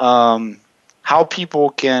about how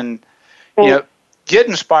people can get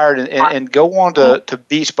inspired and go on to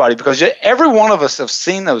Beachbody, because every one of us have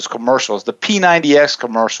seen those commercials, the P90X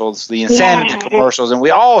commercials, the Insanity commercials, and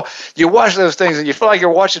you watch those things and you feel like you're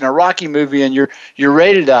watching a Rocky movie, and you're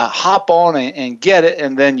ready to hop on and get it,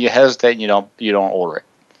 and then you hesitate and you don't order it.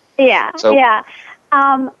 Yeah, yeah.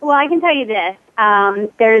 Well, I can tell you this.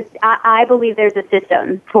 I believe there's a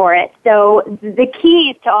system for it. So the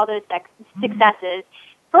keys to all those successes,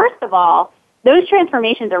 first of all, those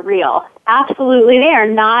transformations are real. Absolutely. They are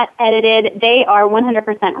not edited. They are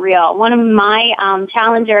 100% real. One of my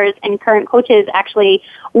challengers and current coaches actually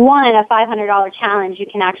won a $500 challenge. You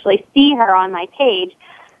can actually see her on my page.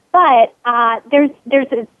 But there's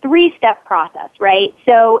a 3-step process, right?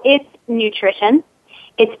 So it's nutrition,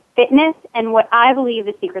 It's fitness, and what I believe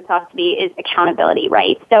the secret sauce to be is accountability,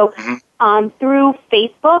 right? So through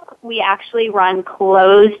Facebook, we actually run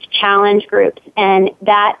closed challenge groups, and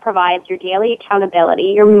that provides your daily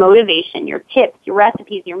accountability, your motivation, your tips, your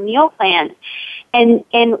recipes, your meal plans, and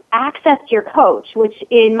access to your coach, which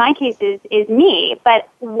in my case is me. But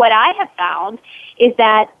what I have found is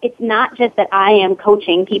that it's not just that I am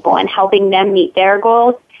coaching people and helping them meet their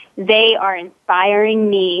goals. They are inspiring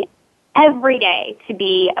me every day to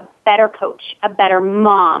be a better coach, a better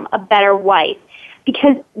mom, a better wife,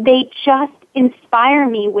 because they just inspire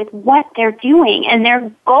me with what they're doing and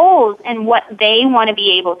their goals and what they want to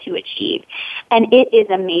be able to achieve. And it is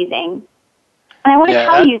amazing. And I want to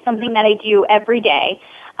tell you something that I do every day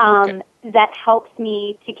that helps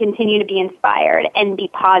me to continue to be inspired and be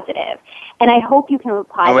positive. And I hope you can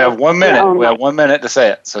apply and we have 1 minute. We have 1 minute to say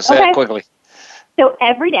it, so say it quickly. So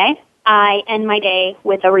every day, I end my day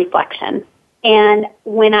with a reflection. And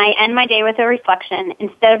when I end my day with a reflection,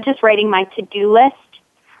 instead of just writing my to-do list,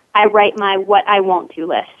 I write my what I won't do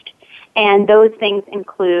list. And those things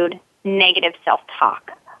include negative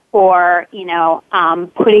self-talk or,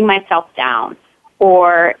 putting myself down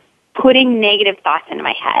or putting negative thoughts into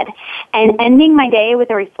my head. And ending my day with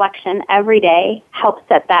a reflection every day helps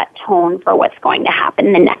set that tone for what's going to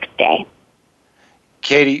happen the next day.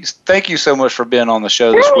 Katy, thank you so much for being on the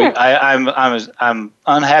show this week. I'm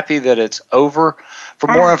unhappy that it's over. For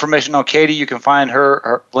more information on Katy, you can find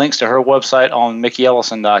her links to her website on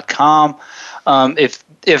mickeyellison.com.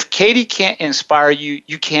 If Katy can't inspire you,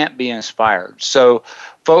 you can't be inspired. So,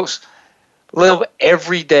 folks, live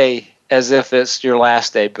every day as if it's your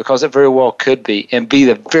last day, because it very well could be, and be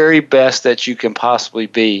the very best that you can possibly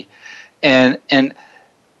be. And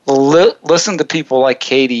listen to people like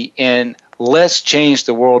Katy, and let's change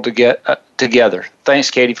the world to get together. Thanks,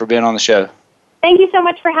 Katy, for being on the show. Thank you so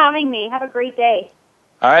much for having me. Have a great day.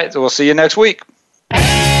 All right, so we'll see you next week.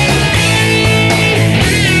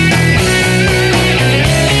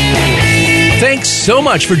 Thanks so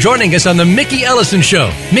much for joining us on the Mickey Ellison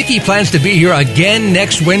Show. Mickey plans to be here again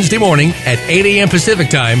next Wednesday morning at 8 a.m. Pacific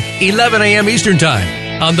Time, 11 a.m. Eastern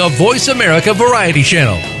Time on the Voice America Variety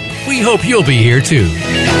Channel. We hope you'll be here too.